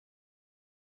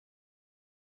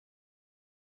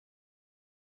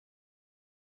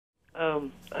I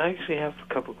actually have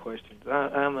a couple questions.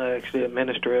 I'm actually a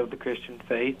minister of the Christian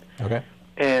faith. Okay.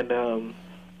 And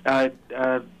I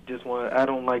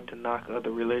don't like to knock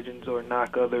other religions or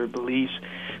knock other beliefs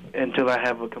until I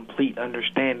have a complete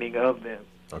understanding of them.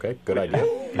 Okay, good idea.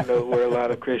 You know, where a lot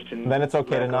of Christians... Then it's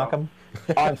okay to knock them?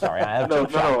 Oh, I'm sorry. No,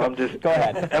 I'm just... Go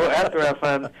ahead.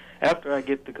 After I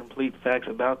get the complete facts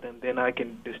about them, then I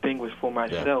can distinguish for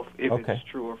myself if it's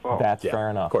true or false. That's fair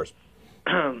enough. Of course.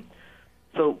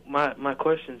 So my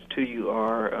questions to you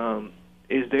are,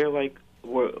 is there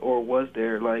or was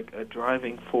there like a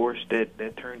driving force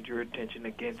that turned your attention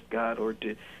against God, or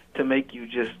to make you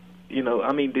just, you know,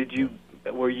 I mean,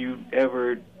 were you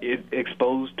ever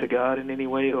exposed to God in any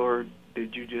way, or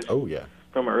did you just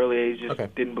from an early age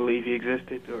just didn't believe he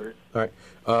existed? Or all right,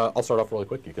 I'll start off really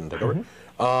quick. You can take over.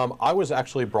 I was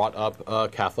actually brought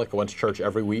up Catholic. I went to church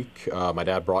every week. My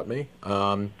dad brought me.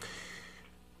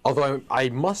 Although I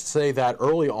must say that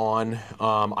early on,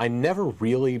 I never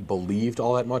really believed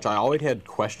all that much. I always had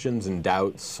questions and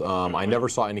doubts. I never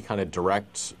saw any kind of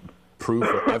direct proof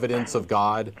or evidence of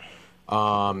God.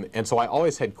 And so I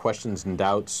always had questions and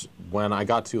doubts. When I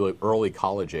got to early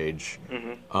college age,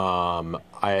 I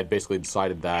had basically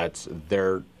decided that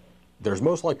there's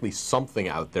most likely something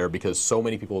out there because so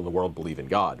many people in the world believe in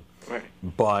God. Right.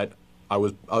 But I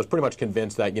was pretty much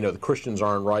convinced that, you know, the Christians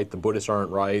aren't right, the Buddhists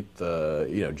aren't right, the,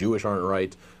 you know, Jewish aren't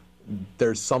right.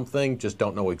 There's something, just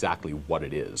don't know exactly what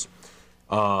it is.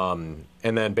 And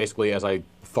then basically as I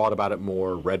thought about it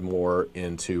more, read more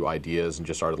into ideas, and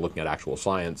just started looking at actual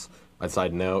science, I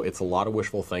decided, no, it's a lot of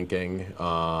wishful thinking.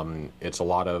 It's a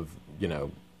lot of, you know,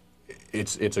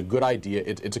 it's a good idea.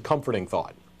 It's a comforting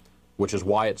thought, which is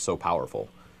why it's so powerful.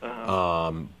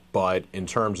 But in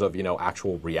terms of, you know,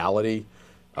 actual reality,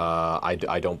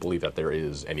 I don't believe that there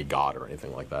is any God or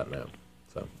anything like that now.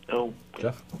 So,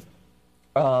 Jeff?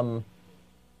 I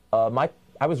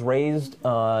was raised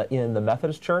in the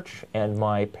Methodist Church, and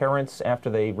my parents, after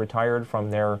they retired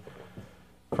from their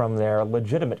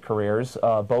legitimate careers,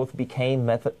 both became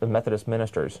Methodist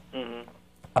ministers.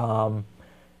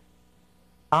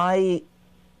 I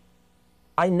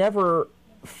never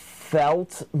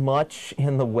felt much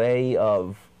in the way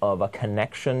of a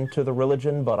connection to the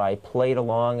religion, but I played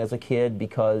along as a kid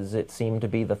because it seemed to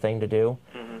be the thing to do.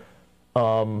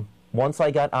 Once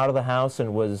I got out of the house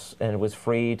and was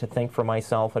free to think for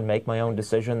myself and make my own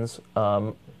decisions,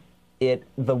 the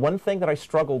one thing that I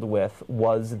struggled with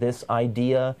was this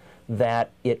idea that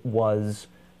it was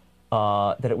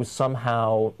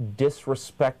somehow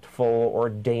disrespectful or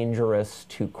dangerous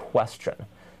to question.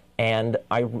 And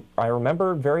I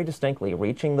remember very distinctly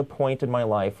reaching the point in my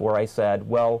life where I said,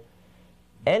 well,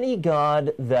 any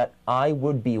God that I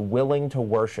would be willing to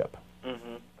worship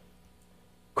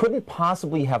couldn't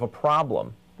possibly have a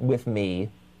problem with me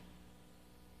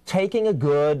taking a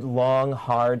good, long,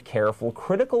 hard, careful,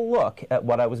 critical look at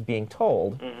what I was being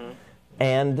told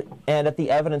and at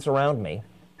the evidence around me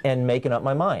and making up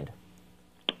my mind.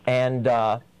 And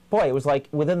boy, it was like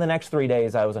within the next 3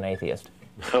 days I was an atheist.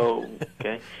 Oh,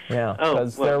 okay. Yeah,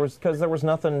 because there was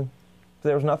nothing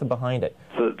behind it.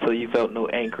 So you felt no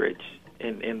anchorage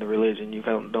in the religion. You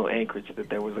felt no anchorage that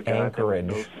there was a God.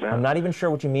 Anchorage. I'm not even sure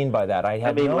what you mean by that. I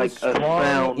had no like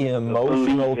strong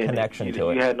emotional connection to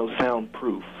it. You had no sound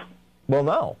proof. Well,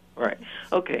 no. Right.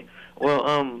 Okay.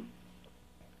 Well,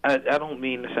 I don't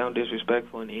mean to sound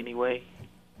disrespectful in any way,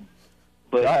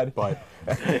 but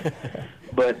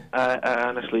but I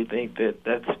honestly think that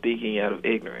that's speaking out of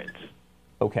ignorance.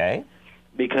 Okay.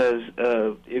 Because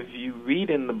if you read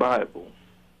in the Bible,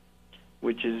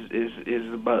 which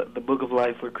is about the book of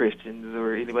life for Christians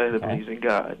or anybody that believes in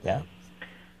God,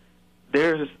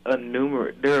 there are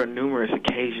numerous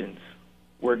occasions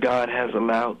where God has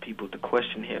allowed people to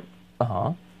question Him.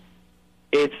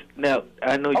 It's now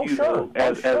I know you know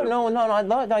as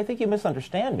no. I think you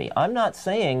misunderstand me. I'm not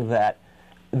saying that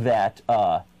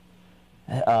I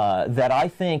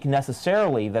think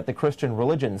necessarily that the Christian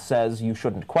religion says you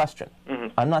shouldn't question.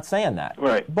 I'm not saying that.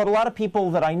 Right. But a lot of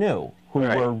people that I knew who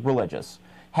were religious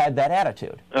had that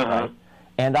attitude. Right?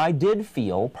 And I did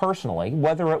feel personally,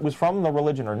 whether it was from the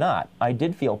religion or not, I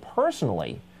did feel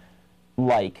personally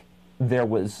like there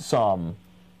was some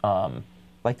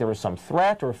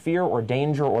threat or fear or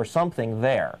danger or something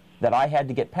there that I had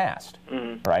to get past,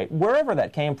 right? Wherever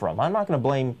that came from. I'm not going to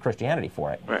blame Christianity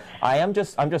for it. Right. I'm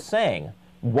just saying,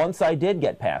 once I did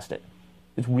get past it,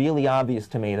 it's really obvious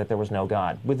to me that there was no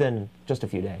God within just a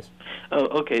few days. Oh,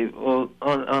 okay. Well,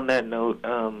 on that note,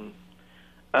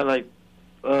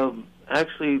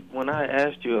 actually, when I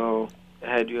asked you all,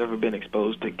 had you ever been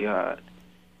exposed to God,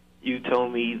 you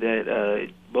told me that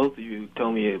both of you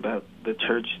told me about the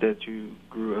church that you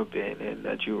grew up in and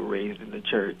that you were raised in the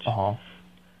church.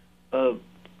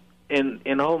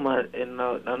 In all my,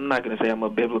 I'm not going to say I'm a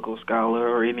biblical scholar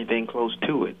or anything close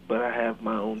to it, but I have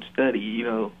my own study. You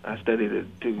know, I studied it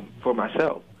for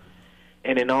myself.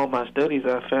 And in all my studies,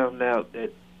 I found out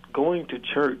that going to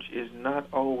church is not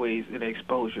always an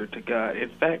exposure to God. In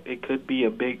fact, it could be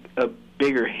a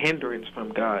bigger hindrance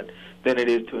from God than it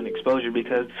is to an exposure,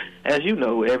 because, as you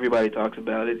know, everybody talks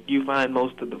about it. You find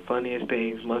most of the funniest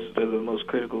things, most of the most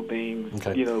critical things.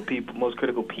 You know, most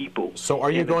critical people. So,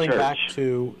 are you going back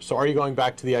to? So, are you going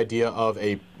back to the idea of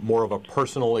more of a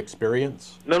personal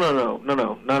experience? No,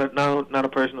 not a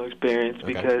personal experience,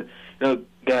 because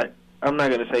God. I'm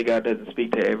not going to say God doesn't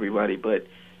speak to everybody, but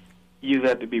you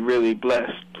have to be really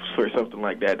blessed for something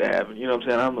like that to happen. You know what I'm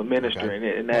saying? I'm a minister in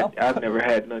it, and I've never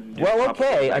had nothing. Well,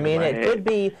 okay. I mean, it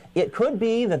could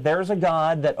be that there's a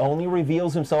God that only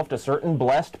reveals himself to certain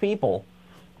blessed people.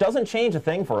 Doesn't change a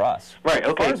thing for us. Right.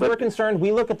 Okay. As far as we're concerned,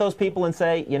 we look at those people and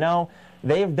say, you know,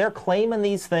 they're claiming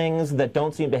these things that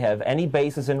don't seem to have any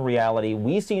basis in reality.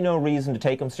 We see no reason to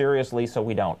take them seriously, so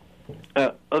we don't.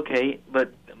 Okay,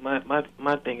 but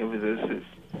my thing of it is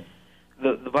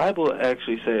the Bible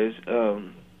actually says,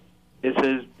 it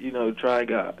says, you know, try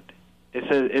God. It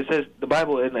says the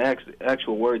Bible in the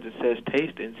actual words, it says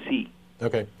taste and see.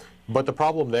 Okay, but the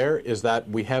problem there is that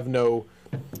we have no.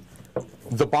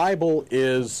 The Bible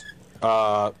is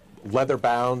leather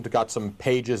bound, got some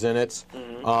pages in it.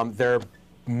 There are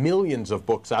millions of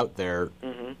books out there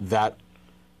that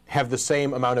have the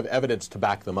same amount of evidence to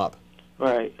back them up.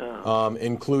 Right.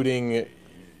 Including,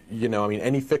 you know, I mean,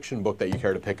 any fiction book that you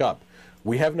care to pick up.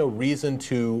 We have no reason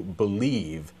to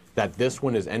believe that this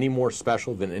one is any more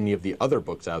special than any of the other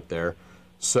books out there.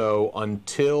 So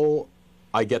until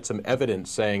I get some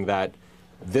evidence saying that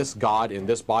this God in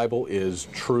this Bible is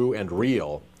true and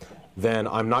real, then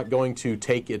I'm not going to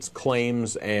take its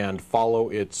claims and follow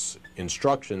its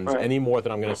instructions any more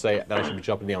than I'm going to say that I should be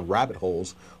jumping down rabbit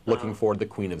holes looking for the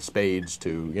Queen of Spades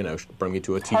to, you know, bring me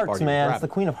to a tea Hearts, party. Man, it's the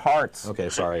Queen of Hearts. Okay,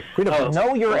 sorry. Queen of Hearts.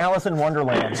 No, you're Alice in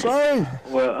Wonderland. Sorry.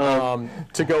 Well,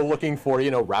 to go looking for, you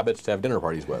know, rabbits to have dinner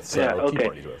parties with, tea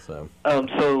parties with. So,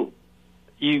 so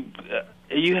you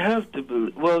have to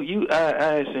believe. Well,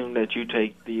 I assume that you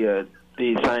take the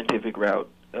scientific route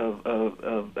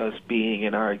of us being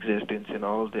in our existence and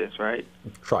all of this, right?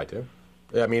 Try to.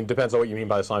 I mean, it depends on what you mean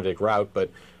by the scientific route,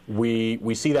 but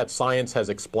we see that science has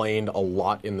explained a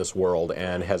lot in this world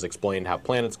and has explained how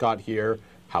planets got here,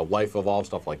 how life evolved,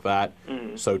 stuff like that.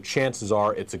 So chances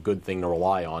are it's a good thing to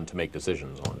rely on to make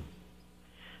decisions on.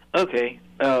 Okay.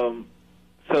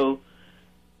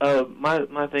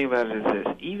 My thing about it is this.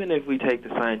 Even if we take the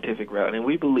scientific route and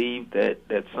we believe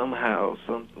that somehow,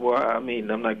 well, I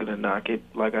mean, I'm not going to knock it.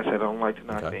 Like I said, I don't like to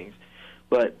knock things.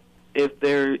 But if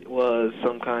there was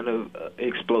some kind of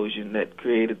explosion that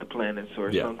created the planets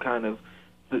or some kind of,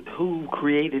 who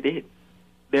created it?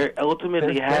 There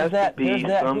ultimately has to be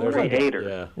some creator.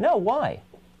 Yeah. No, why?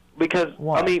 Because,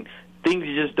 I mean, things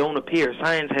just don't appear.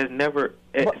 Science has never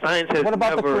explained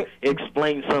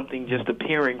something just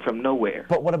appearing from nowhere.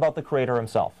 But what about the Creator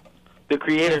himself? The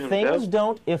Creator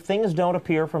himself? If things don't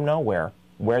appear from nowhere,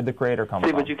 where'd the Creator come from?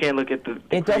 See, but you can't look at the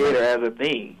Creator as a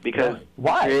thing, because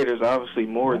the Creator is obviously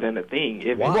more than a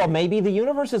thing. Well, maybe the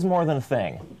universe is more than a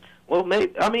thing. Well,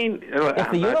 I mean,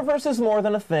 if the universe is more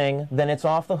than a thing, then it's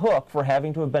off the hook for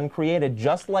having to have been created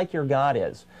just like your God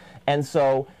is. And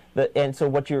so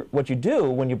what you do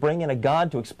when you bring in a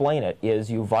God to explain it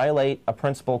is you violate a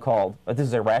principle called, this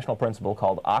is a rational principle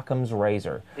called Occam's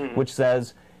razor, which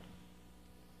says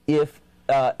if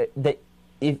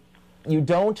you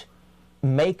don't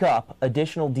make up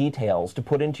additional details to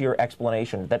put into your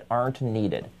explanation that aren't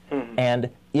needed, and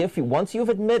once you've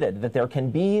admitted that there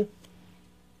can be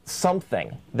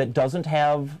something that doesn't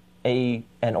have an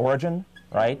origin,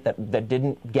 right, that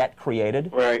didn't get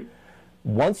created, right.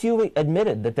 Once you've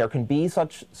admitted that there can be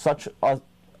such a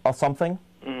something,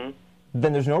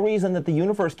 then there's no reason that the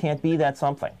universe can't be that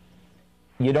something.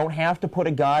 You don't have to put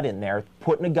a God in there.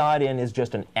 Putting a God in is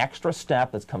just an extra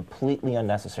step that's completely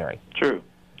unnecessary. True.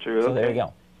 So there you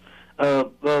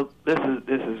go. Well, this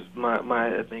is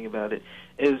my thing about it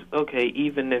is, okay,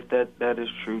 even if that is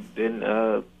true, then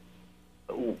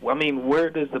I mean, where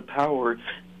does the power?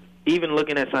 Even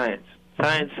looking at science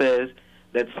says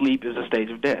that sleep is a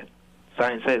stage of death.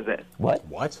 Science says that. What?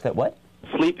 That what?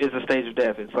 Sleep is a stage of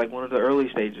death. It's like one of the early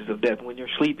stages of death. When you're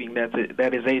sleeping,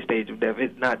 that is a stage of death.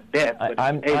 It's not death. But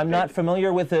I'm not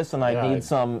familiar with this, and I need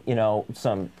some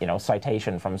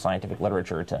citation from scientific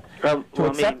literature to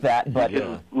accept that. But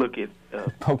look at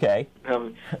okay.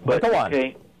 But go on.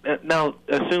 Okay. now,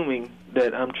 assuming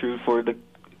that I'm true for the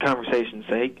conversation's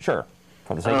sake. Sure,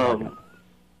 for the sake of argument.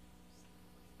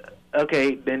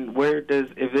 Okay, then if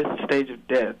it's a stage of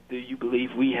death, do you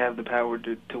believe we have the power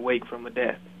to wake from a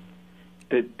death?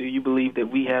 Do you believe that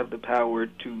we have the power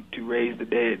to raise the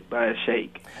dead by a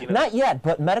shake? You know? Not yet,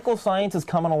 but medical science is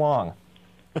coming along.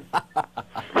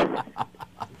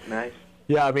 Nice.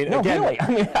 Yeah, I mean, No, again, really. I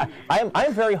mean,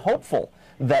 I'm very hopeful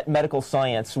that medical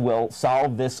science will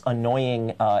solve this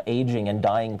annoying aging and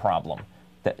dying problem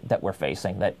that we're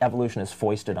facing, that evolution has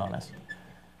foisted on us.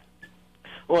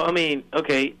 Well, I mean,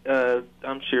 okay,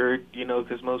 I'm sure,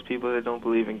 because most people that don't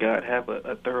believe in God have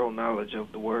a thorough knowledge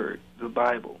of the Word, the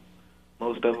Bible.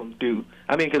 Most of them do.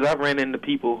 I mean, because I've ran into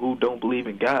people who don't believe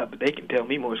in God, but they can tell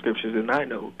me more scriptures than I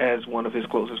know as one of his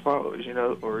closest followers,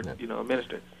 or, a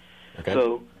minister. Okay.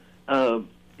 So,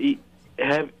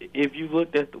 if you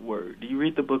looked at the Word, do you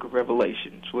read the book of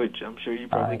Revelations, which I'm sure you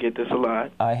probably get this a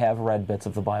lot? I have read bits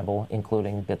of the Bible,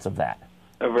 including bits of that.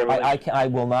 I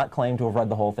will not claim to have read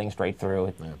the whole thing straight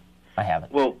through. I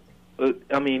haven't. Well,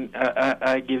 I mean,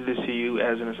 I give this to you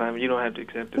as an assignment. You don't have to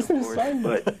accept it, of course.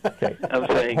 But Okay. I'm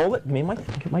saying, Hold it.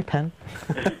 Get my pen.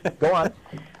 Go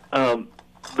on.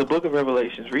 The book of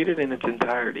Revelations. Read it in its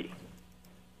entirety.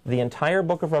 The entire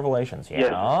book of Revelations. Yeah.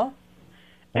 Yes. What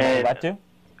And that do?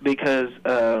 because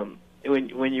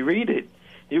when you read it,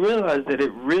 you realize that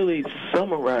it really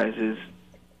summarizes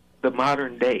the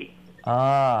modern day.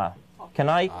 Can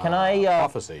I?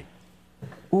 prophecy.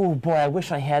 Ooh, boy, I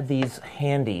wish I had these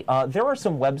handy. There are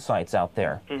some websites out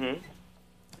there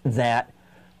that,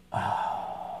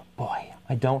 boy,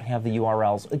 I don't have the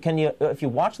URLs. Can you, if you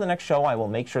watch the next show, I will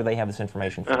make sure they have this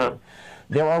information for you.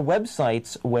 There are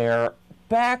websites where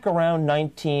back around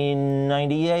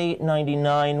 1998,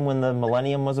 99, when the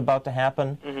millennium was about to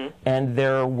happen, and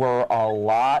there were a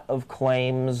lot of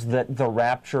claims that the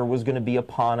rapture was going to be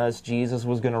upon us, Jesus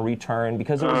was going to return,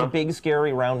 because it was a big,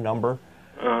 scary, round number,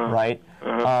 right?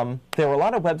 There were a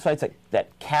lot of websites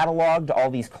that cataloged all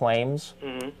these claims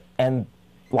and,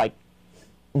 like,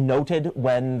 noted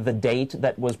when the date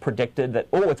that was predicted that,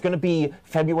 it's going to be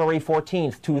February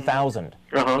 14th, 2000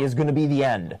 is going to be the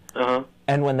end.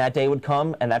 And when that day would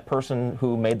come and that person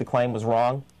who made the claim was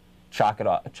wrong, chalk it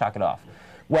off.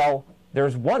 Well,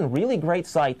 there's one really great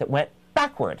site that went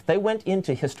backward. They went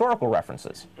into historical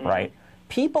references, right?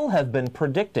 People have been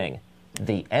predicting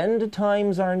the end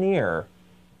times are near.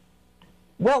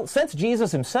 Well, since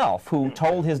Jesus himself, who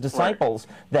told his disciples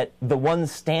that the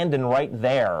ones standing right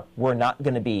there were not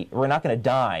going to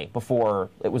die before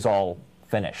it was all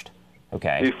finished.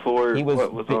 Okay. Before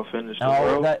what was all finished?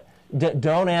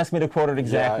 Don't ask me to quote it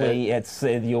exactly. Yeah,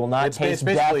 you will not taste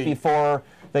death before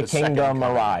the kingdom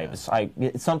arrives.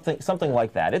 It's something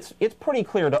like that. It's pretty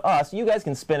clear to us. You guys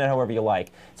can spin it however you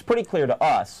like. It's pretty clear to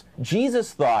us.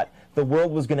 Jesus thought the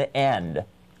world was going to end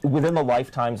within the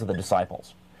lifetimes of the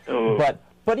disciples.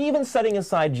 But even setting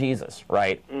aside Jesus,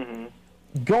 right?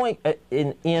 Going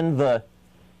in the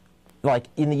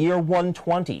year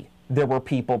 120, there were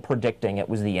people predicting it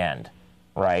was the end,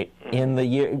 right? When the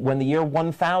year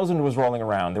 1000 was rolling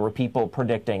around, there were people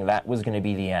predicting that was going to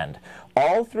be the end.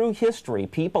 All through history,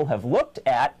 people have looked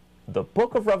at the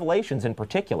book of Revelations in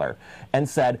particular and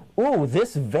said, "Ooh,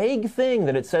 this vague thing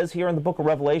that it says here in the book of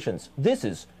Revelations, this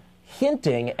is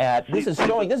hinting at, this is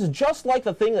just like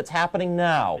the thing that's happening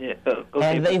now." Yeah,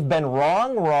 and they've been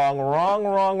wrong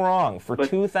for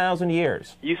 2,000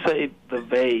 years. You say the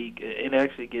vague, it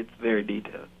actually gets very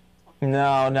detailed. No.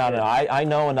 I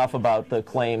know enough about the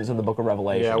claims in the book of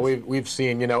Revelation. Yeah, we've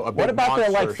seen, a big What about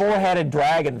the monster four-headed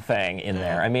dragon thing in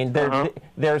there? I mean,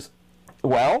 there's,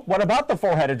 well, what about the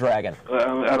four-headed dragon?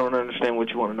 I don't understand what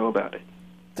you want to know about it.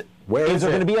 Is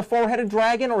there going to be a four-headed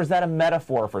dragon, or is that a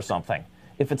metaphor for something?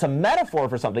 If it's a metaphor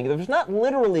for something, if there's not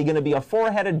literally going to be a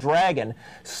four-headed dragon,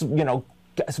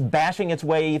 bashing its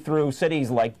way through cities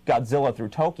like Godzilla through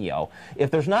Tokyo, if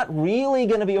there's not really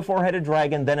going to be a four-headed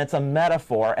dragon, then it's a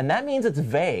metaphor, and that means it's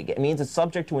vague. It means it's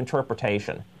subject to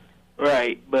interpretation.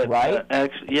 Right, but right?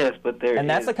 Actually, yes, but there. And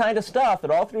that's the kind of stuff that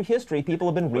all through history people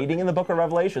have been reading in the Book of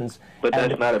Revelations. But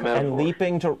that's not a metaphor. And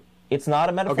leaping to. It's not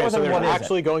a metaphor. Okay, so then there's what is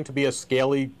actually it? going to be a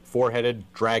scaly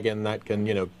four-headed dragon that can,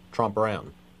 tromp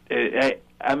around.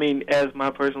 I mean,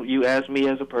 you asked me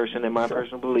as a person, and my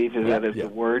personal belief is that if the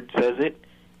word says it,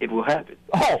 it will happen.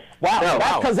 Oh,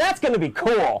 wow! Because that's going to be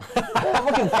cool. I'm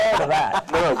looking forward to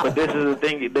that. No, but this is the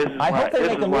thing. This is why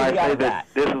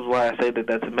I say that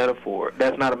that's a metaphor.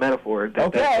 That's not a metaphor.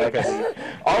 Okay.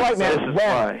 All right,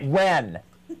 man. When?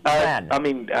 then? I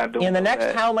mean, I don't in the know next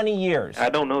that. how many years? I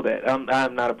don't know that. I'm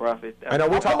not a prophet. I know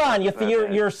Come on,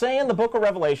 you're saying the Book of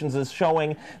Revelations is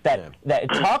showing that that it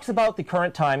talks about the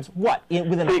current times. What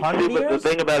within 100 years? But the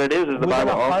thing about it is the Within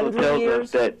Bible also 100 tells years?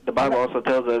 us that the Bible also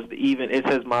tells us that even it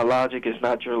says my logic is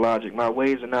not your logic, my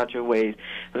ways are not your ways.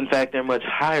 In fact, they're much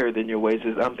higher than your ways.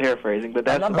 I'm paraphrasing, but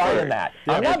that's I'm not buying that.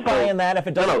 Yeah. I'm not buying that if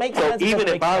it doesn't make so sense. even it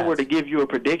if I were to sense. give you a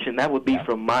prediction, that would be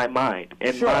from my mind,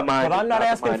 and Sure, my mind. but I'm is not the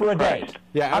asking mind for a of Christ. date.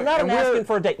 Yeah, I'm not and asking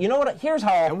for a date. You know what? Here's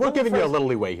how. And we're giving you a little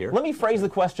leeway here. Let me phrase the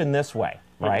question this way,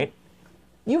 right?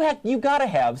 You got to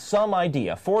have some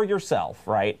idea for yourself,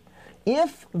 right?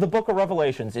 If the Book of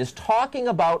Revelations is talking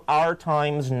about our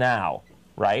times now,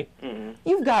 right?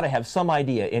 You've got to have some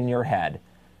idea in your head.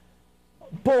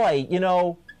 Boy,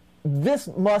 this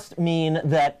must mean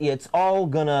that it's all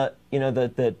gonna,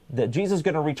 that Jesus is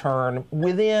gonna return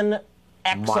within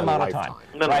X My amount of lifetime.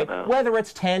 time, right? No. Whether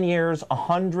it's 10 years,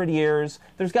 100 years,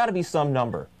 there's got to be some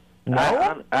number. No?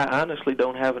 I honestly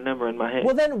don't have a number in my head.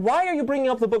 Well, then why are you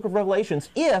bringing up the Book of Revelations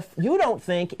if you don't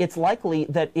think it's likely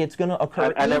that it's going to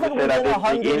occur I never even said I within didn't think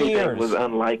 100 anything years? was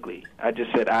unlikely. I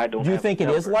just said I don't. Do you have think a it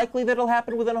is number. likely that it'll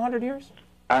happen within 100 years?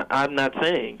 I'm not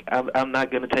saying. I'm not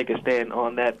going to take a stand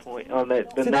on that point. On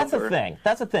that. The See, number. that's the thing.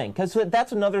 That's the thing, because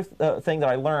that's another thing that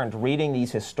I learned reading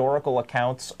these historical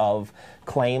accounts of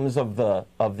claims of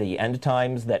the end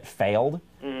times that failed.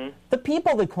 The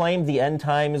people that claimed the end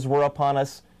times were upon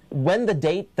us, when the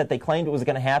date that they claimed it was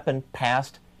going to happen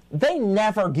passed, they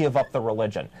never give up the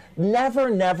religion. Never,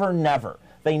 never, never.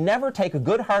 They never take a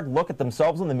good hard look at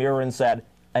themselves in the mirror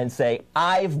and say,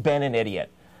 I've been an idiot.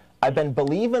 I've been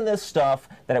believing this stuff,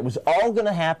 that it was all going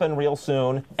to happen real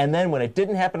soon, and then when it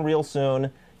didn't happen real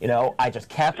soon, I just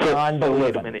kept on So believing.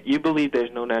 wait a minute. You believe there's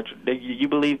no natural. You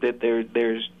believe that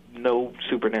there's no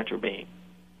supernatural being.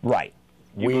 Right.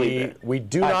 We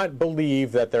do not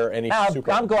believe that there are any Now,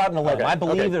 super... I'm going out on a limb. Okay, I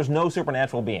believe okay. there's no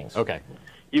supernatural beings. Okay.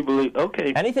 You believe?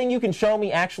 Okay. Anything you can show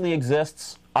me actually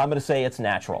exists, I'm going to say it's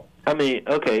natural. I mean,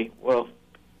 okay. Well,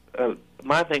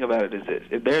 my thing about it is this: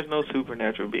 if there's no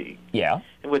supernatural being, Yeah.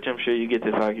 in which I'm sure you get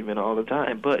this argument all the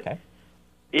time, but Okay.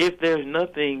 if there's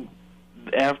nothing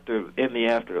in the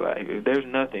afterlife, if there's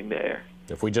nothing there,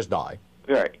 If we just die.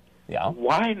 right? Yeah.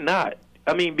 Why not?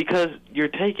 I mean, because you're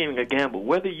taking a gamble,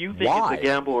 whether you think Why? it's a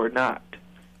gamble or not.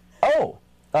 Oh,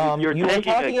 You're you were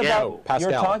taking a talking gamble. about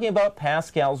Pascal. you're talking about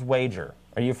Pascal's wager.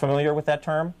 Are you familiar with that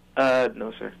term?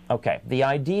 No, sir. Okay. The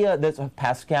idea that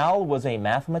Pascal was a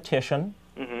mathematician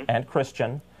and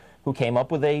Christian who came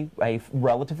up with a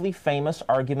relatively famous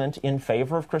argument in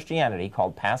favor of Christianity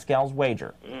called Pascal's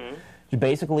wager. He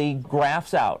basically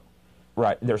graphs out,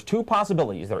 right, there's two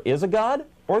possibilities. There is a God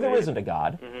or there isn't a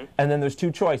God, and then there's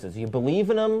two choices. You believe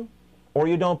in him or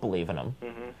you don't believe in him.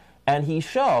 And he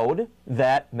showed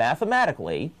that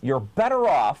mathematically you're better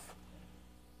off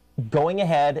going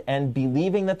ahead and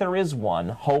believing that there is one,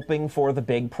 hoping for the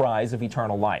big prize of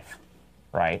eternal life,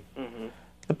 right?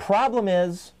 The problem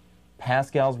is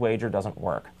Pascal's wager doesn't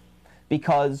work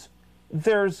because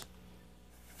there's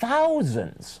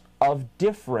thousands of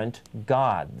different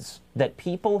gods that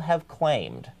people have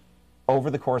claimed over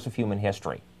the course of human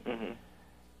history.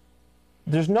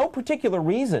 There's no particular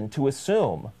reason to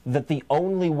assume that the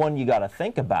only one you got to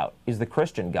think about is the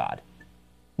Christian God.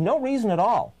 No reason at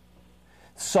all.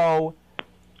 So,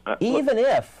 even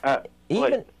if...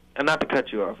 Wait, and not to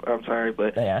cut you off, I'm sorry,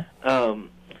 but Yeah. on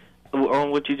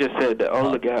what you just said, that all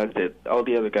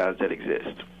the other gods that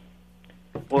exist.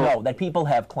 Well, No, that people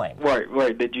have claimed.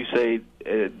 Right. Did you say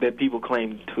that people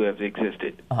claim to have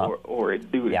existed or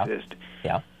do Yeah. exist?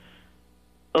 Yeah.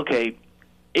 Okay,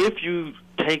 if you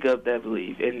take up that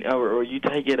belief or you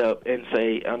take it up and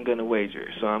say, I'm going to wager,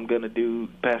 so I'm going to do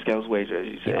Pascal's wager, as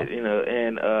you said,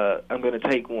 and I'm going to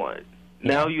take one.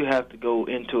 Now you have to go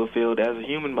into a field. As a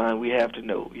human mind, we have to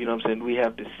know, you know what I'm saying? We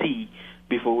have to see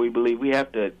before we believe. We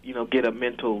have to, get a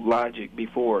mental logic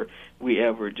before we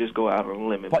ever just go out on a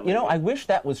limb. But, I wish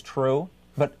that was true.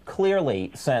 But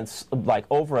clearly, since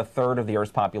over a third of the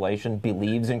Earth's population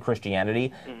believes in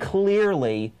Christianity,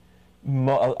 clearly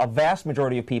a vast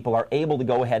majority of people are able to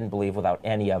go ahead and believe without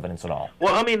any evidence at all.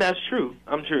 Well, I mean, that's true.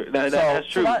 I'm sure. That's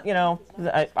true.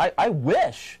 I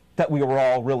wish that we were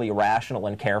all really rational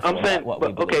and careful about what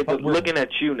we believe. Okay, but looking at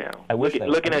you now,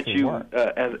 looking at you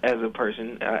as a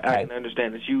person, I can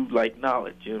understand that you like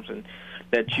knowledge. You know what I'm saying?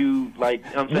 That you like.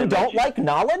 You don't like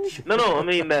knowledge? No. I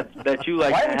mean that you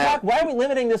like. Why are we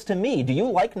limiting this to me? Do you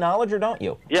like knowledge or don't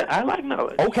you? Yeah, I like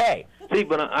knowledge. Okay. See,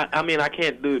 but I mean, I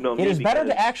can't do it. It is better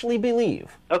to actually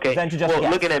believe than to just guess.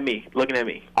 looking at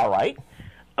me. All right.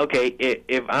 okay,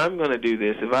 if I'm going to do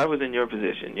this, if I was in your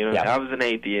position, you know, Yeah. I was an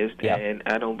atheist Yeah. and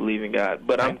I don't believe in God,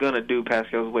 but I'm Right. going to do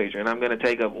Pascal's wager and I'm going to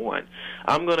take up one.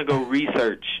 I'm going to go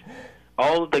research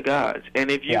all of the gods.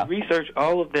 And if you Yeah. research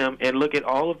all of them and look at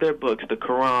all of their books, the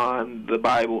Quran, the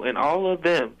Bible, and all of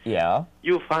them, Yeah.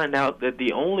 you'll find out that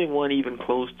the only one even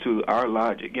close to our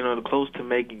logic, you know, close to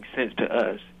making sense to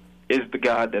us, is the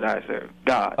God that I serve.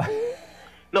 God.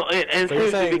 No, and So you're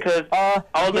seriously, saying- because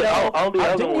all the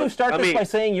other didn't ones. you start this by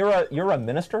saying you're a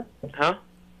minister? Huh?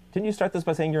 Didn't you start this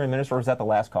by saying you're a minister, or was that the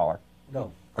last caller?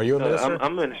 No. Are you a minister?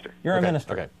 I'm a minister. You're Okay, a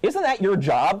minister. okay. Isn't that your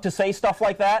job to say stuff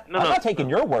like that? No, I'm no, not taking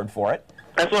your word for it.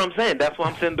 That's what I'm saying. That's why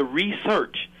I'm saying the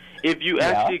research. If you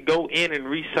actually go in and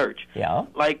research, Yeah.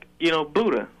 like, you know,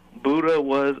 Buddha. Buddha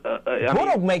was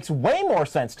Buddha makes way more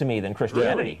sense to me than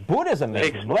Christianity. Really? Buddhism makes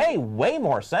Explain. way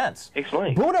more sense.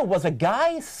 Explain. Buddha was a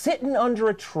guy sitting under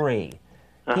a tree.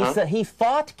 He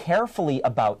thought carefully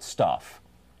about stuff.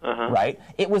 Right?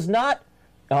 It was not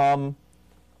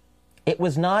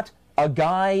a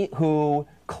guy who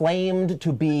claimed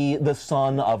to be the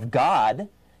son of God.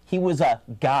 He was a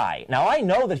guy. Now, I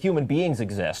know that human beings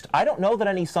exist. I don't know that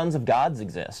any sons of gods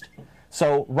exist.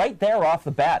 So right there off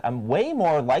the bat, I'm way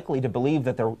more likely to believe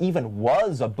that there even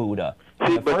was a Buddha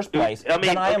in the first place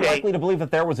than I am likely to believe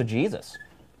that there was a Jesus.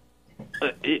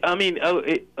 I mean,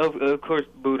 of course,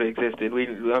 Buddha existed.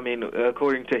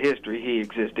 According to history, he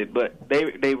existed, but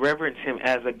they reverence him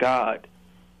as a god.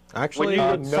 Actually,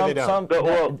 no, they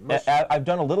don't. I've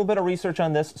done a little bit of research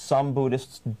on this. Some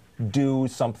Buddhists do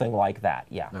something like that,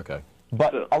 yeah. Okay.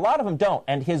 But a lot of them don't.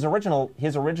 And his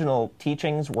original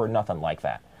teachings were nothing like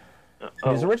that.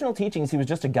 His original teachings, he was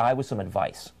just a guy with some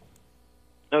advice.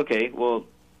 Okay, well,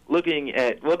 then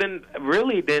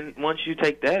once you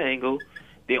take that angle,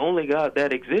 the only God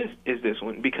that exists is this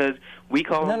one, because we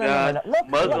call him God. No. Look,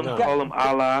 Muslims call him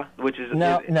Allah, which is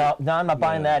no, I'm not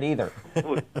buying that either.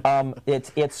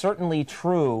 It's certainly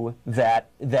true that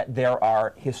there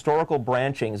are historical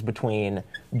branchings between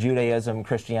Judaism,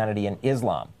 Christianity, and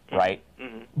Islam, right?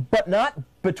 But not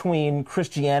between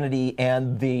Christianity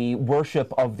and the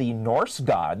worship of the Norse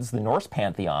gods, the Norse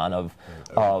pantheon of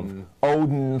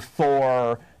Odin,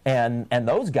 Thor, and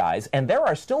those guys. And there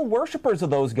are still worshipers of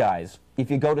those guys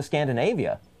if you go to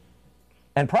Scandinavia.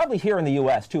 And probably here in the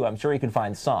U.S. too. I'm sure you can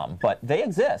find some, but they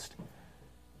exist.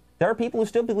 There are people who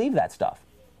still believe that stuff.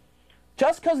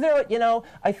 Just because they're,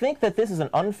 I think that this is an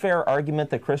unfair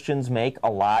argument that Christians make a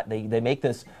lot. They make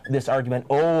this argument,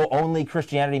 only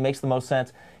Christianity makes the most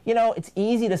sense. It's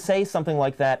easy to say something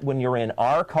like that when you're in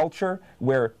our culture,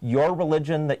 where your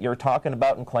religion that you're talking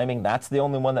about and claiming that's the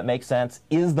only one that makes sense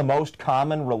is the most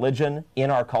common religion in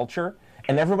our culture,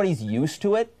 and everybody's used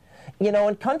to it.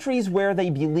 In countries where they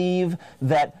believe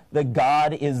that the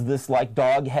god is this, like,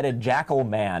 dog-headed jackal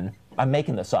man. I'm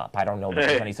making this up. I don't know that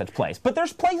there's any such place. But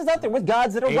there's places out there with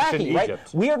gods that are wacky,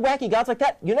 right? Weird, wacky gods like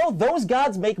that. Those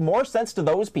gods make more sense to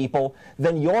those people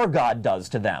than your God does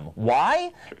to them.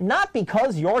 Why? Not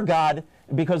because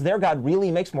their God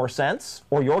really makes more sense,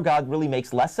 or your God really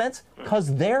makes less sense,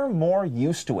 because they're more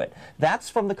used to it. That's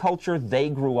from the culture they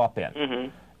grew up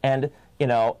in. And in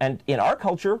our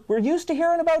culture, we're used to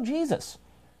hearing about Jesus.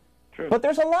 True. But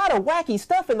there's a lot of wacky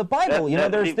stuff in the Bible.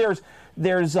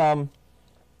 There's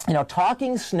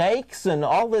talking snakes and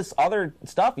all this other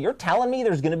stuff. You're telling me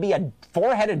there's going to be a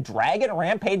four-headed dragon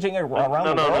rampaging around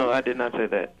the world? No, I did not say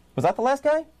that. Was that the last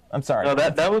guy? I'm sorry. No,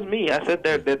 that was me. I said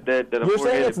that You're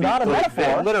saying it's not a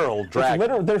metaphor. A literal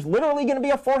dragon. There's literally going to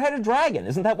be a four-headed dragon.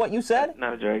 Isn't that what you said?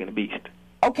 Not a dragon, a beast.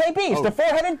 Okay, beast, a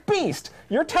four-headed beast.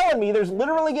 You're telling me there's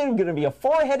literally going to be a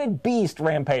four-headed beast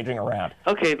rampaging around.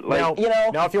 Okay, now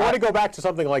if you want to go back to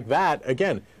something like that,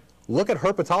 again, look at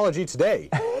herpetology today.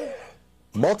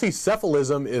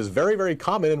 Multicephalism is very, very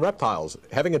common in reptiles.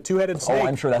 Having a two-headed snake,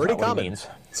 I'm sure that's pretty not what common. he means.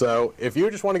 So if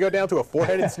you just want to go down to a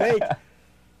four-headed snake,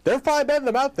 there's probably been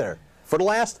them out there for the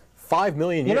last 5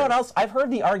 million years. You know what else? I've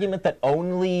heard the argument that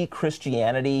only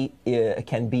Christianity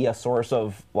can be a source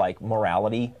of, like,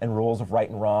 morality and rules of right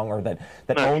and wrong, or that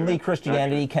only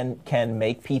Christianity can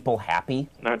make people happy.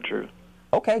 Not true.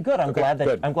 Okay, good. I'm glad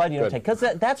you don't take, because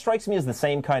that strikes me as the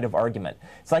same kind of argument.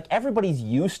 It's like everybody's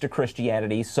used to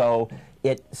Christianity, so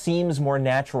it seems more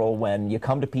natural when you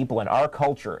come to people in our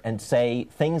culture and say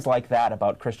things like that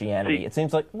about Christianity. It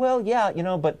seems like, well, yeah,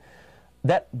 but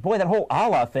that whole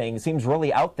Allah thing seems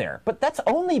really out there. But that's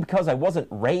only because I wasn't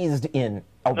raised in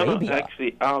Arabia. No,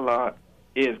 actually, Allah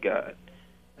is God.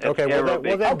 Okay,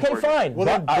 okay, fine. Well,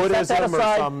 then Buddhism set that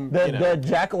aside, or some, the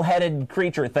jackal-headed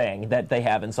creature thing that they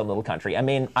have in some little country. I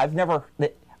mean, I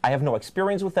have no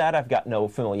experience with that. I've got no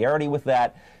familiarity with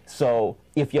that. So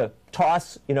if you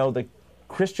toss, the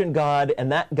Christian God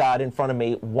and that God in front of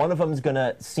me, one of them's going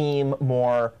to seem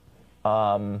more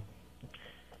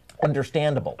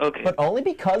understandable. Okay. But only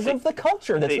because of the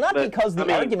culture. That's not because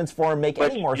the arguments for him make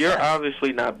any more sense. You're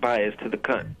obviously not biased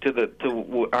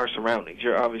to our surroundings.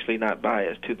 You're obviously not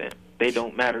biased to them. They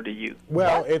don't matter to you.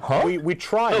 Well, we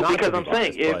try not because to I'm be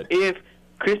saying biased, if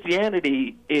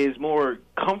Christianity is more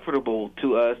comfortable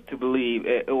to us to believe,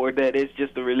 or that it's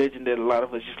just a religion that a lot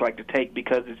of us just like to take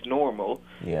because it's normal,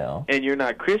 and you're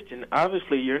not Christian,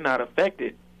 obviously you're not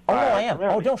affected. Oh, no, I am.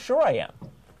 Oh, no, sure I am.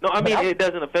 No, I mean, it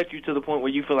doesn't affect you to the point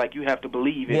where you feel like you have to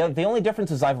believe it. The only difference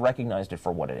is I've recognized it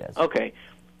for what it is. Okay.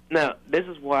 Now, this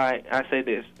is why I say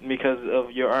this, because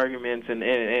of your arguments, and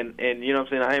you know what I'm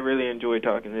saying, I really enjoy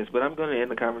talking this, but I'm going to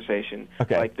end the conversation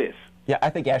like this. Yeah,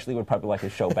 I think Ashley would probably like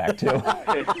his show back, too.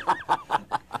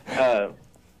 I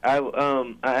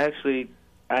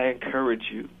encourage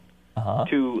you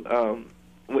to,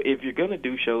 if you're going to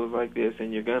do shows like this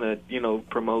and you're going to,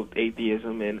 promote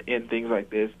atheism and things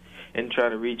like this and try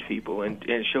to reach people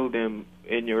and show them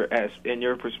in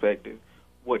your perspective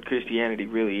what Christianity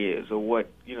really is, or what,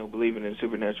 believing in a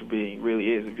supernatural being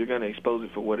really is, if you're going to expose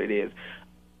it for what it is,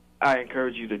 I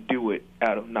encourage you to do it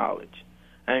out of knowledge.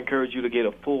 I encourage you to get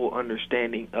a full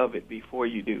understanding of it before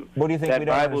you do. What do you think that we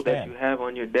don't Bible understand? that you have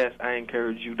on your desk, I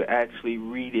encourage you to actually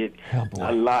read it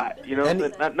a lot.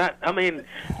 I'm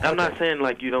not saying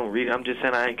like you don't read it. I'm just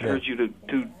saying I encourage you to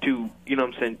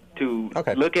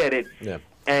look at it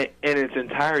in its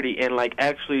entirety and like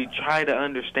actually try to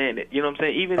understand it. You know what I'm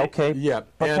saying? Even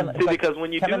because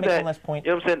when you do that, you know what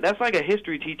I'm saying? That's like a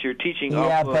history teacher teaching.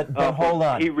 But hold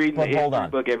on. He reading the history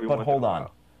book every once in a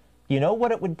while. You know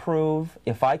what it would prove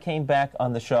if I came back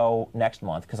on the show next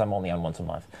month, because I'm only on once a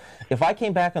month. If I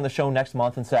came back on the show next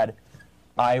month and said,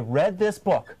 I read this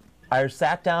book, I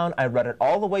sat down, I read it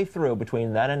all the way through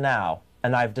between then and now,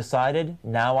 and I've decided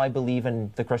now I believe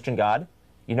in the Christian God,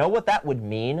 you know what that would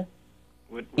mean?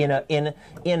 In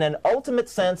an ultimate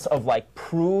sense of like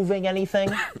proving anything,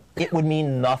 it would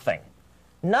mean nothing.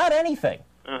 Not anything.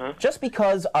 Just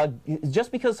because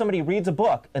somebody reads a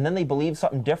book and then they believe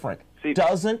something different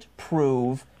doesn't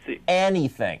prove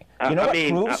anything. You know what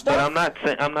proves stuff?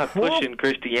 But I'm not pushing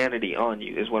Christianity on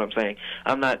you. Is what I'm saying.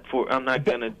 I'm not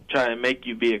going to try and make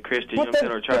you be a Christian,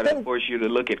 or try to force you to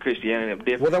look at Christianity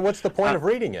different. Well, then what's the point of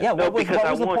reading it? Yeah, what was the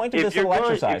point of this little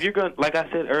exercise? If you're going, like I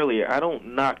said earlier, I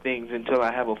don't knock things until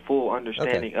I have a full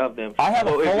understanding of them. I have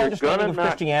a full understanding of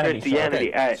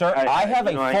Christianity, sir. I have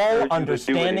a full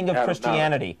understanding of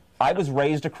Christianity. I was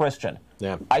raised a Christian.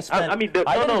 Yeah. I didn't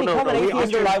become an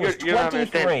atheist until I was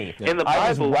 23. I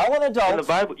was well an adult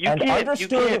and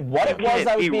understood what it was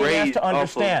I was being asked to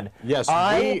understand. Yes,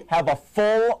 I have a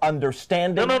full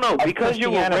understanding of because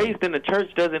you were raised in the church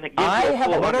doesn't give you a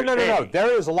full understanding. No.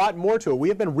 There is a lot more to it. We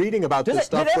have been reading about this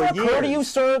stuff for years. Did it ever occur to you,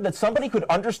 sir, that somebody could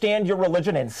understand your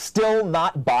religion and still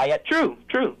not buy it? True.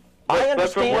 I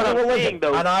understand the religion,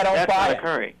 and I don't buy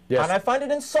it. Yes. And I find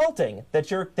it insulting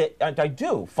that I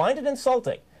do find it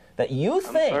insulting that you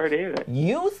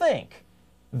think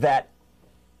that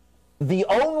the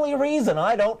only reason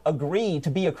I don't agree to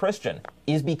be a Christian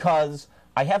is because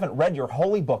I haven't read your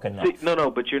holy book enough.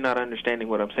 But you're not understanding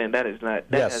what I'm saying. That has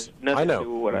nothing to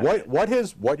do with what I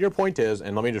said. What your point is,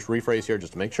 and let me just rephrase here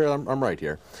just to make sure I'm right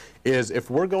here, is if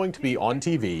we're going to be on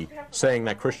TV saying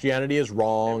that Christianity is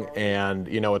wrong and,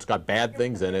 it's got bad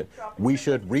things in it, we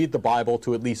should read the Bible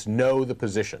to at least know the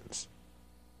positions.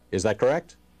 Is that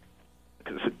correct?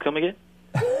 Come again?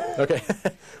 Okay.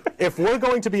 If we're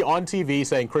going to be on TV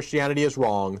saying Christianity is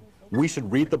wrong, we should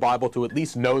read the Bible to at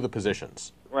least know the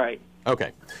positions. Right.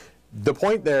 Okay. The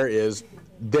point there is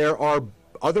there are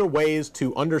other ways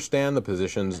to understand the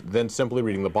positions than simply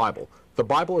reading the Bible. The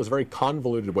Bible is a very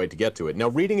convoluted way to get to it. Now,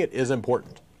 reading it is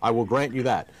important. I will grant you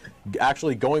that.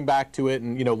 Actually going back to it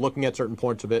and, looking at certain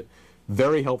points of it,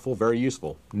 very helpful, very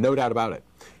useful. No doubt about it.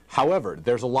 However,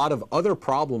 there's a lot of other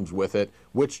problems with it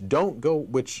which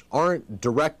aren't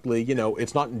directly,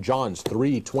 it's not in John's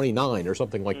 3:29 or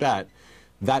something like that.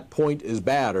 That point is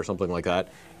bad or something like that.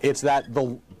 It's that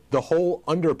the whole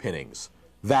underpinnings,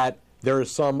 that there is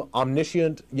some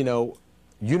omniscient,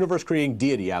 universe-creating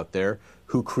deity out there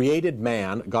who created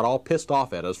man, got all pissed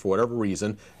off at us for whatever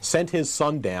reason, sent his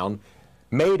son down,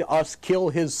 made us kill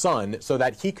his son so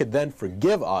that he could then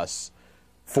forgive us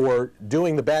for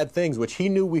doing the bad things which he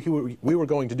knew we were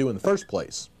going to do in the first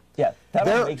place. Yeah,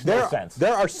 that makes no sense.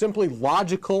 There are simply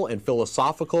logical and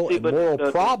philosophical and moral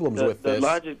problems with this.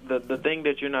 The thing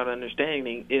that you're not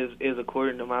understanding is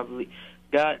according to my belief,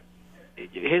 God,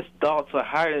 his thoughts are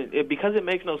higher because it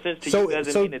makes no sense to you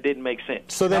doesn't mean it didn't make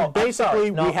sense. So then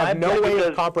basically we have no way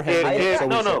of comprehending it.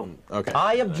 Okay.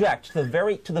 I object to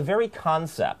the very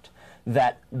concept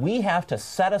that we have to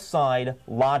set aside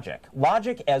logic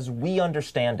as we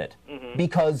understand it,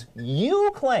 because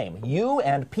you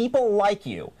and people like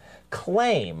you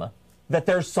claim that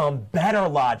there's some better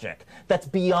logic that's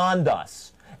beyond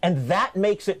us, and that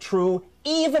makes it true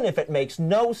even if it makes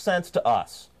no sense to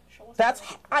us.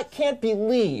 I can't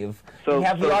believe you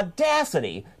have the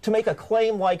audacity to make a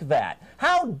claim like that.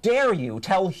 How dare you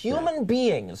tell human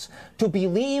beings to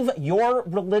believe your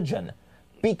religion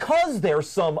because there's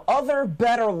some other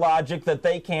better logic that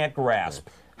they can't grasp?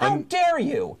 How dare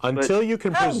you? How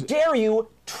dare you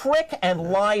trick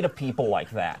and lie to people like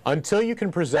that? Until you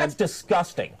can present... That's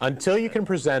disgusting. Until you can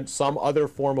present some other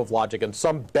form of logic and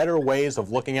some better ways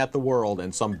of looking at the world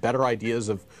and some better ideas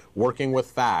of working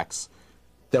with facts,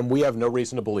 then we have no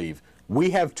reason to believe.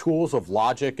 We have tools of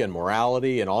logic and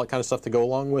morality and all that kind of stuff to go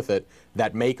along with it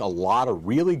that make a lot of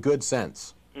really good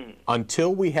sense.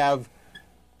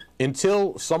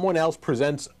 Until someone else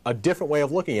presents a different way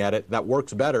of looking at it that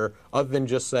works better, other than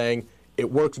just saying, it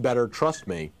works better, trust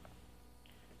me,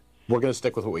 we're going to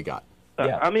stick with what we got.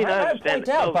 Yeah. I point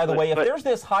out, by the way, if there's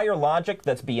this higher logic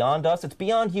that's beyond us, it's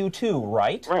beyond you too,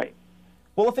 right? Right.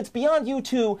 Well, if it's beyond you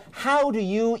too, how do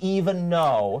you even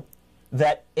know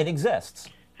that it exists?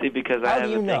 See, because I have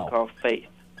a thing called faith.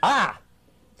 Ah!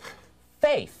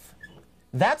 Faith.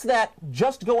 That's that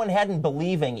just going ahead and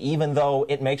believing even though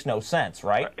it makes no sense,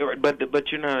 right? But you're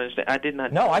not understanding. I did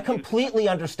not... No, I completely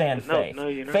understand faith. No,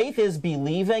 you're not. Faith is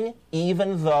believing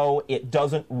even though it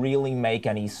doesn't really make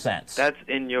any sense. That's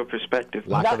in your perspective.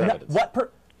 Lack of evidence.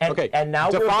 And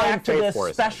now we're back to this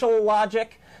special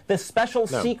logic, this special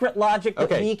secret logic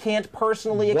that we can't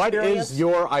personally experience. What is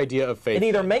your idea of faith? It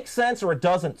either makes sense or it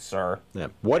doesn't, sir. Yeah.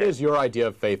 What is your idea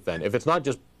of faith then? If it's not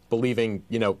just believing,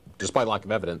 despite lack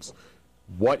of evidence,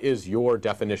 what is your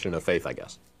definition of faith, I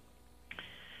guess?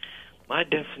 My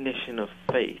definition of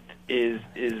faith is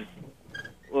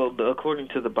according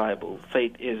to the Bible,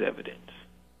 faith is evidence.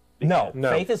 No,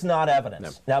 faith is not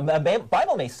evidence. No. Now, the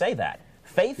Bible may say that.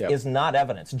 Faith is not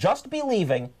evidence. Just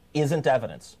believing isn't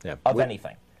evidence of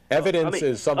anything. Evidence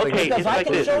is something... Because I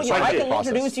can show you, I can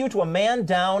introduce you to a man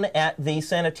down at the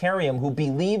sanitarium who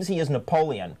believes he is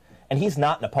Napoleon, and he's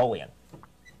not Napoleon.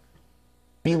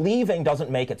 Believing doesn't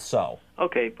make it so.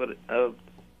 Okay, but...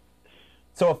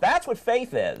 So if that's what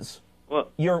faith is,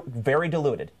 you're very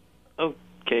deluded.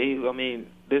 Okay,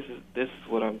 this is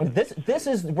what I'm...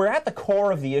 We're at the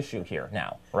core of the issue here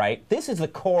now, right? This is the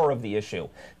core of the issue.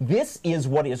 This is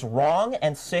what is wrong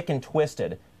and sick and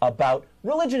twisted about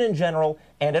religion in general,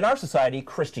 and in our society,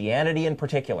 Christianity in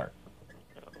particular.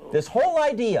 This whole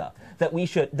idea that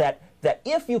that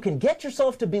if you can get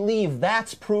yourself to believe,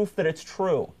 that's proof that it's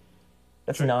true.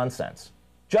 That's nonsense.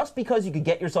 Just because you can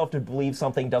get yourself to believe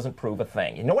something doesn't prove a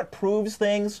thing. You know what proves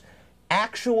things?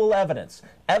 Actual evidence.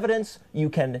 Evidence you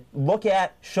can look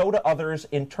at, show to others,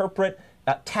 interpret,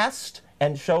 test,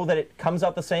 and show that it comes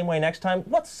out the same way next time.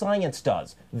 What science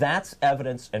does. That's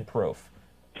evidence and proof.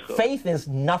 Faith is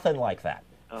nothing like that.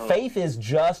 Faith is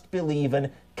just believing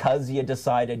because you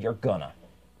decided you're gonna.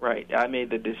 Right. I made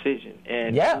the decision.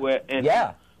 And and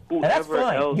that's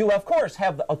fine. You, of course,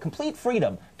 have a complete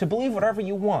freedom to believe whatever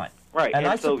you want. Right. And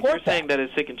I so support you're saying that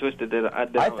it's sick and twisted that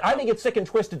I think it's sick and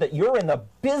twisted that you're in the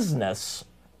business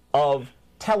of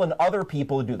telling other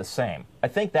people to do the same. I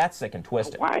think that's sick and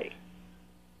twisted. Why?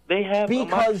 They have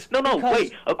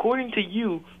wait. According to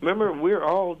you, remember, we're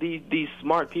all these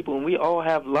smart people, and we all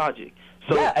have logic.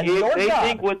 So if they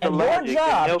think with the logic,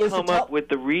 then they'll come up with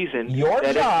the reason that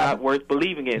it's not worth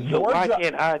believing in. So why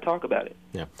can't I talk about it?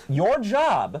 Yeah. Your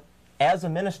job as a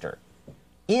minister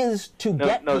is to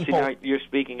get people... No, see, you're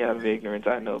speaking out of ignorance,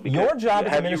 I know. Your job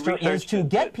as a minister is to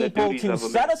get people to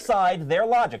set aside their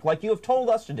logic, like you have told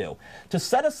us to do, to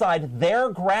set aside their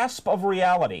grasp of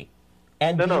reality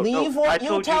and believe what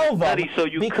you tell them. So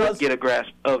you could get a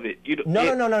grasp of it.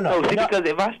 No. See, because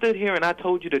if I stood here and I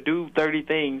told you to do 30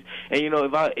 things, and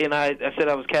if I said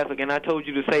I was Catholic and I told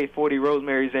you to say 40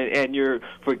 rosaries and you're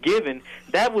forgiven,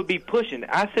 that would be pushing.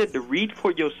 I said to read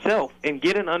for yourself and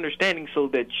get an understanding so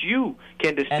that you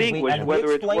can distinguish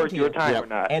whether it's worth your time or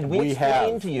not. And we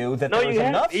explained to you that there was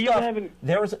enough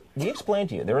stuff. We explained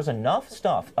to you there was enough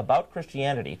stuff about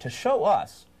Christianity to show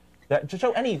us. To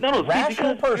show any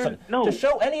rational person, to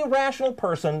show any rational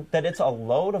person that it's a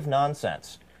load of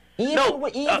nonsense, even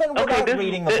without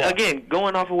reading the book. Again,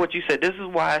 going off of what you said, this is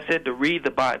why I said to read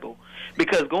the Bible,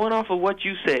 because going off of what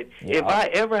you said, if I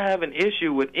ever have an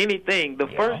issue with anything, the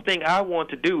first thing I want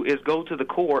to do is go to the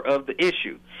core of the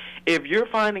issue. If you're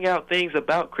finding out things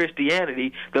about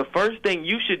Christianity, the first thing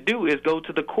you should do is go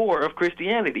to the core of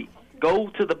Christianity. Go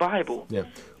to the Bible. Yeah.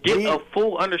 Get a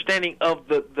full understanding of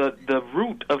the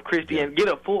root of Christianity. Get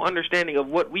a full understanding of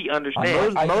what we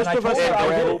understand. Most of us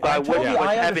go by what's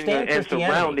happening and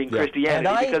surrounding Christianity. And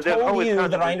I because told you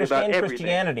that I controversy about understand everything.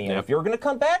 Christianity. And if you're going to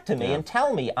come back to me and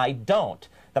tell me I don't,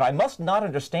 that I must not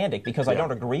understand it because I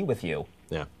don't agree with you,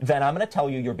 then I'm going to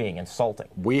tell you you're being insulting.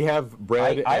 We have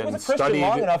read I and was a Christian studied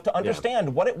long enough to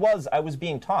understand what it was I was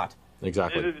being taught.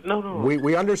 Exactly. No.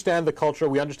 We understand the culture.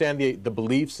 We understand the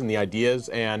beliefs and the ideas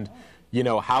and, you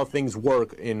know, how things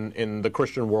work in the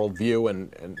Christian worldview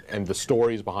and the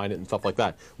stories behind it and stuff like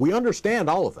that. We understand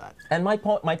all of that. And my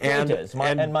point is,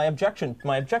 my objection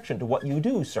to what you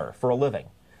do, sir, for a living,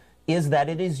 is that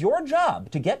it is your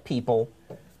job to get people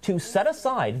to set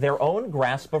aside their own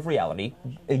grasp of reality.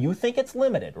 You think it's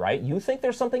limited, right? You think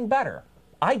there's something better.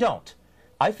 I don't.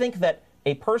 I think that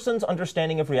a person's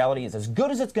understanding of reality is as good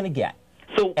as it's going to get.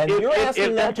 So and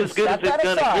if that's as good as it's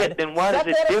going to get, then why does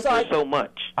it differ so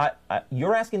much?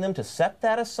 You're asking them to set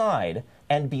that aside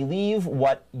and believe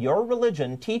what your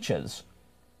religion teaches,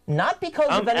 not because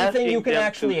of anything you can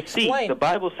actually explain. The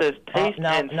Bible says taste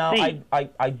and see.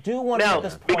 I do want to get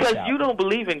this point because out. you don't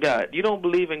believe in God. You don't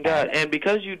believe in God. And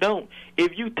because you don't,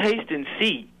 if you taste and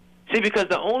see, because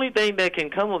the only thing that can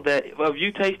come of that, of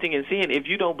you tasting and seeing, if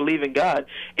you don't believe in God,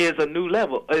 is a new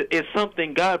level. It's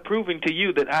something God proving to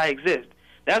you that I exist.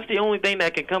 That's the only thing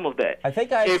that can come of that. I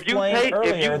think I explained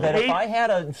earlier that if I had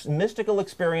a mystical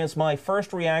experience, my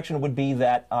first reaction would be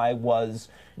that I was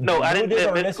No, I didn't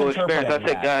say mystical experience. I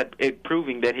said God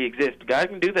proving that He exists. God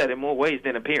can do that in more ways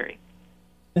than appearing.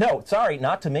 No, sorry,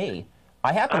 not to me.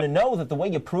 I happen to know that the way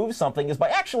you prove something is by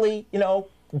actually,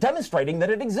 demonstrating that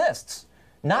it exists.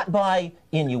 Not by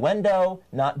innuendo,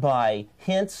 not by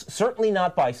hints, certainly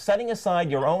not by setting aside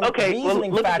your own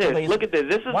reasoning faculties. Look at this.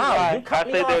 This is why I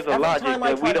say there's a logic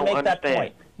that we don't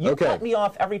understand. You cut me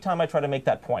off every time I try to make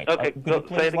that point. Okay, Could you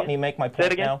please let me make my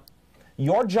point now?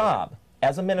 Your job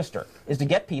as a minister is to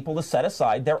get people to set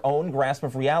aside their own grasp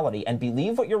of reality and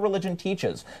believe what your religion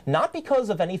teaches, not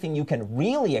because of anything you can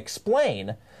really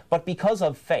explain, but because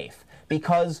of faith.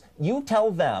 Because you tell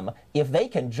them if they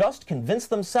can just convince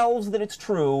themselves that it's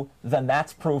true, then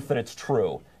that's proof that it's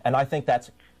true. And I think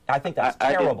that's terrible. I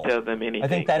didn't tell them anything. I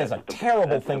think that is a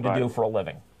terrible thing to do for a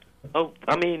living. Oh,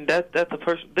 I mean that's a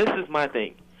person. This is my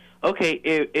thing. Okay,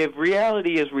 if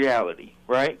reality is reality,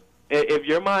 right? If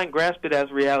your mind grasps it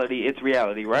as reality, it's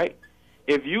reality, right?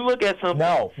 If you look at something,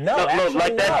 actually,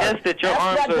 like that test that your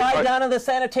arms that guy down in the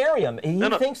sanitarium. He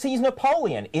thinks he's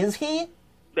Napoleon. Is he?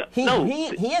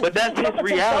 But that's his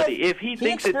reality. If he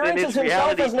thinks it's in his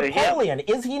reality as Napoleon,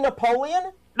 is he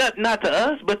Napoleon? Not to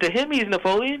us, but to him, he's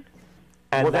Napoleon.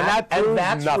 And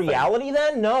that's nothing. Reality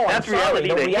then? No, that's I'm sorry. reality.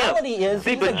 The reality is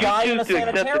he's a guy in a sanitarium. But you choose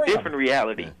to accept a different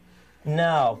reality.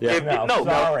 No,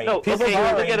 sorry. Okay,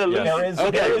 look at illusion.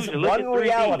 There is one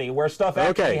reality where stuff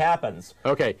actually happens.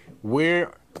 Okay,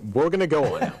 we're going to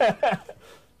go on now.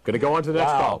 Going to go on to the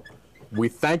next call. We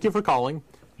thank you for calling.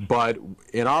 But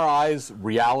in our eyes,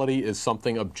 reality is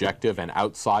something objective and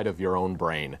outside of your own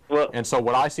brain. And so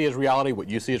what I see as reality, what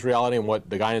you see as reality, and what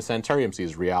the guy in the sanitarium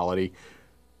sees as reality,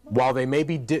 while they may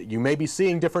be you may be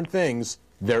seeing different things,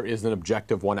 there is an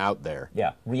objective one out there.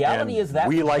 Yeah, reality is that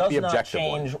we like does the not objective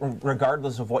change one.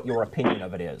 Regardless of what your opinion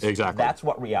of it is. Exactly. That's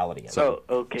what reality is. So,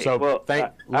 I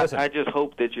just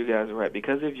hope that you guys are right,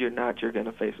 because if you're not, you're going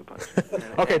to face a punishment.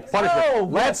 Okay, punishment. No,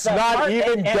 let's not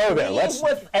even go there.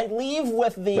 Leave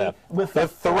with the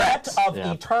threat of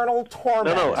eternal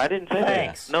torment. No, I didn't say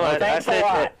Thanks. that. No, I said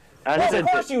that. Of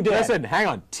course you did. Listen, hang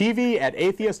on.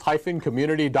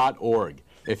 TV@atheist-community.org.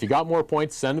 If you got more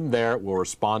points, send them there. We'll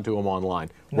respond to them online.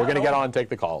 We're going to get on and take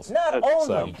the calls. Not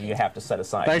only do you have to set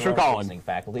aside your own reasoning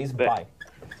faculties, Not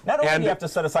only do you have to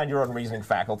set aside your own reasoning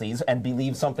faculties and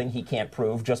believe something he can't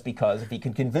prove just because if he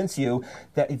can convince you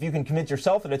that if you can convince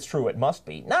yourself that it's true, it must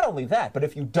be. Not only that, but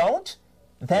if you don't,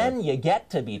 then you get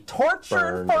to be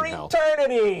tortured for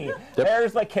eternity. Yep.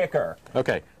 There's the kicker.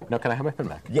 Okay. Now can I have my pen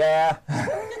back? Yeah.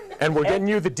 And we're getting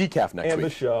you the decaf next week. And the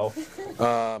show.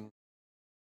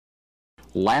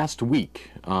 Last week,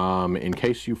 in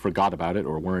case you forgot about it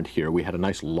or weren't here, we had a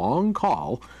nice long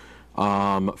call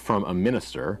from a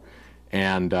minister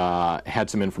and had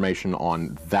some information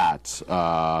on that.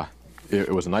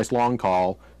 It was a nice long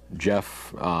call.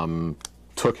 Jeff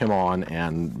took him on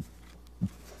and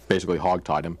basically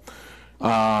hogtied him.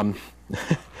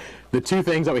 The two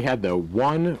things that we had, though,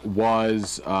 one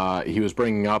was he was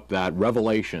bringing up that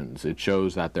Revelations, it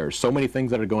shows that there are so many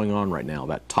things that are going on right now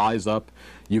that ties up.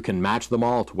 You can match them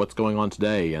all to what's going on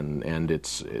today, and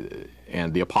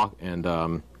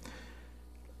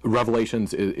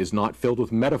Revelations is not filled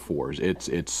with metaphors.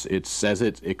 It says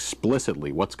it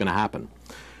explicitly what's going to happen.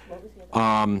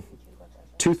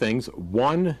 Two things.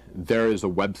 One, there is a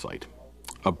website,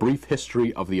 A Brief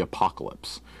History of the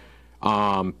Apocalypse.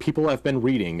 People have been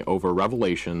reading over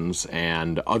Revelations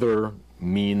and other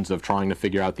means of trying to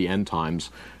figure out the end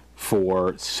times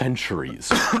for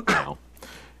centuries now.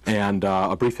 And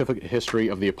A Brief History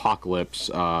of the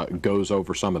Apocalypse goes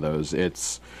over some of those.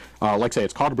 It's, like I say,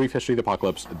 it's called A Brief History of the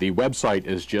Apocalypse. The website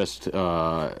is just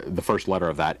the first letter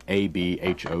of that,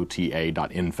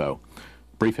 abhota.info.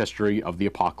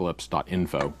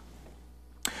 Briefhistoryoftheapocalypse.info.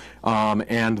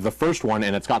 And the first one,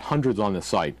 and it's got hundreds on the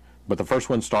site, but the first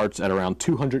one starts at around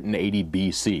 280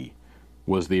 BC,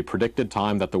 was the predicted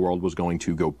time that the world was going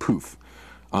to go poof.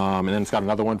 And then it's got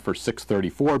another one for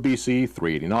 634 BC,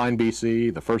 389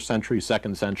 BC, the 1st century,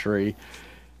 2nd century,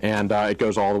 and it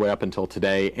goes all the way up until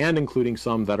today, and including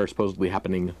some that are supposedly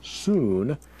happening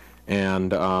soon,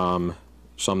 and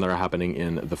some that are happening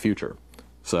in the future.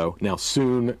 So now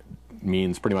soon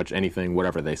means pretty much anything,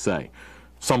 whatever they say.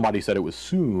 Somebody said it was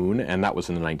soon, and that was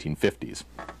in the 1950s.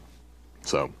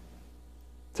 So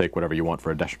take whatever you want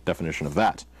for a definition of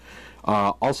that.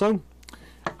 Also,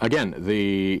 again,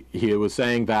 he was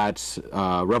saying that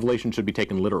Revelation should be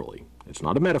taken literally. It's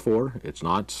not a metaphor. It's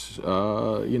not,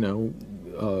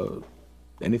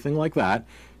 anything like that.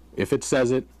 If it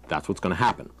says it, that's what's going to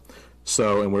happen.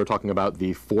 So, and we were talking about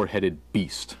the four-headed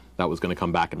beast that was going to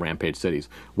come back and rampage cities.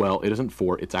 Well, it isn't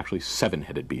four, it's actually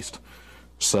seven-headed beast.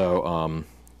 So,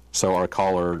 so our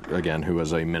caller, again, who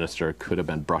is a minister, could have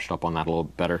been brushed up on that a little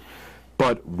better.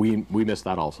 But we missed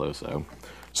that also, so.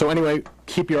 So anyway,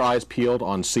 keep your eyes peeled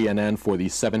on CNN for the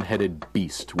seven-headed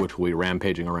beast, which will be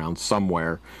rampaging around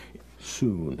somewhere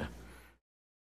soon.